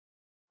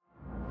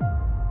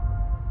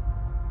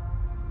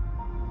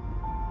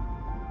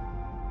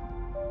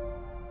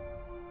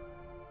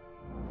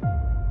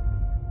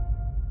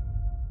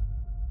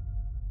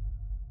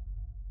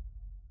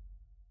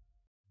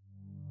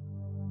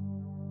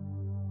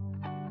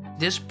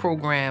This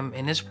program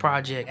and this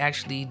project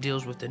actually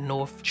deals with the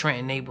North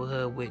Trenton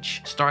neighborhood,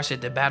 which starts at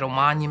the Battle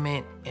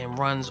Monument and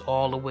runs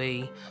all the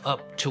way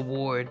up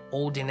toward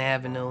Olden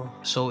Avenue.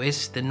 So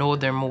it's the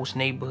northernmost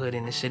neighborhood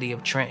in the city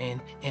of Trenton.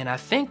 And I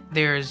think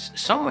there's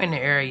somewhere in the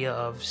area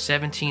of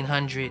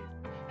 1,700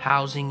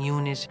 housing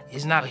units.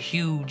 It's not a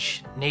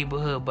huge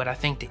neighborhood, but I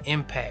think the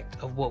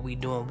impact of what we're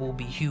doing will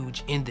be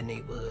huge in the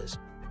neighborhoods.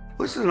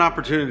 This is an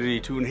opportunity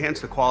to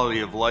enhance the quality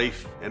of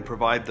life and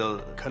provide the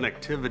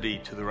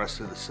connectivity to the rest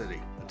of the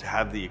city. To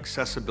have the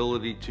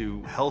accessibility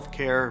to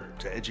healthcare,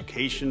 to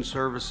education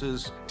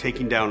services,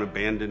 taking down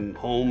abandoned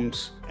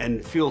homes,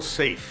 and feel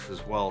safe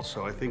as well.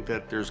 So I think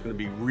that there's going to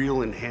be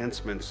real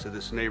enhancements to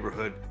this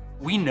neighborhood.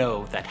 We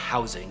know that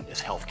housing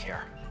is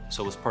healthcare.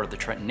 So as part of the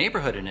Trenton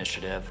Neighborhood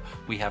Initiative,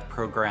 we have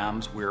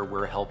programs where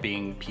we're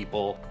helping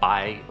people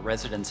buy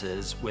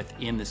residences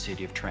within the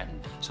city of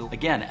Trenton. So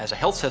again, as a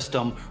health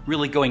system,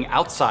 really going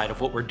outside of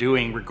what we're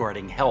doing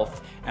regarding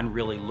health and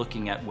really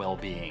looking at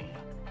well-being.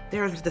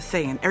 There's the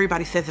saying,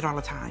 everybody says it all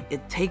the time,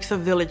 it takes a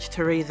village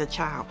to raise a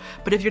child.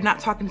 But if you're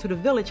not talking to the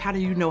village, how do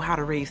you know how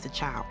to raise the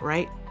child,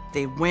 right?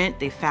 They went,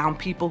 they found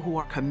people who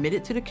are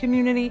committed to the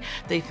community,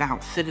 they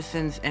found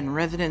citizens and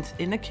residents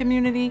in the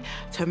community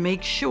to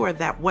make sure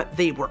that what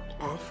they were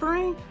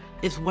offering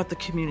is what the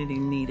community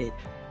needed.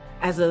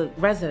 As a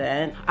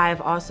resident,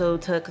 I've also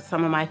took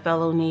some of my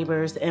fellow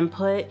neighbors'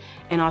 input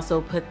and also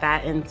put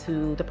that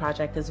into the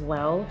project as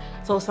well.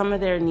 So some of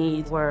their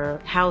needs were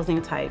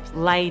housing types,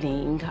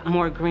 lighting,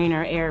 more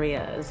greener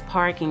areas,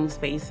 parking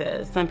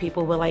spaces. Some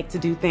people would like to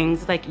do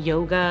things like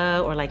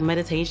yoga or like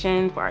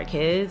meditation for our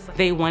kids.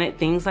 They wanted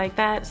things like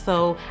that.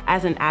 So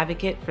as an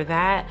advocate for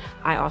that,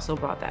 I also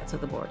brought that to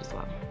the board as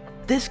well.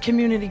 This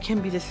community can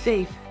be the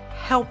safe,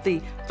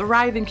 healthy,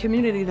 thriving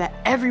community that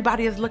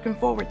everybody is looking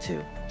forward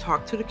to.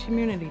 Talk to the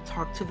community,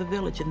 talk to the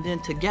village, and then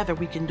together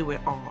we can do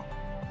it all.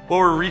 Well,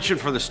 we're reaching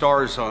for the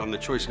stars on the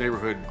Choice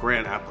Neighborhood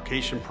grant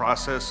application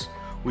process.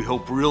 We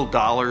hope real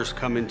dollars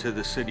come into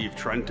the city of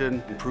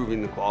Trenton,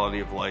 improving the quality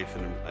of life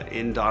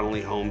in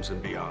Donnelly homes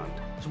and beyond.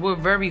 So we're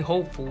very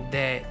hopeful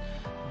that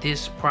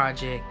this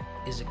project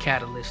is a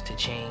catalyst to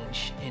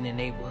change in the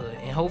neighborhood.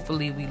 And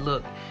hopefully we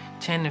look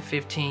 10 to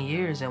 15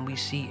 years and we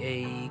see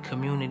a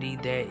community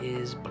that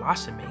is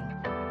blossoming.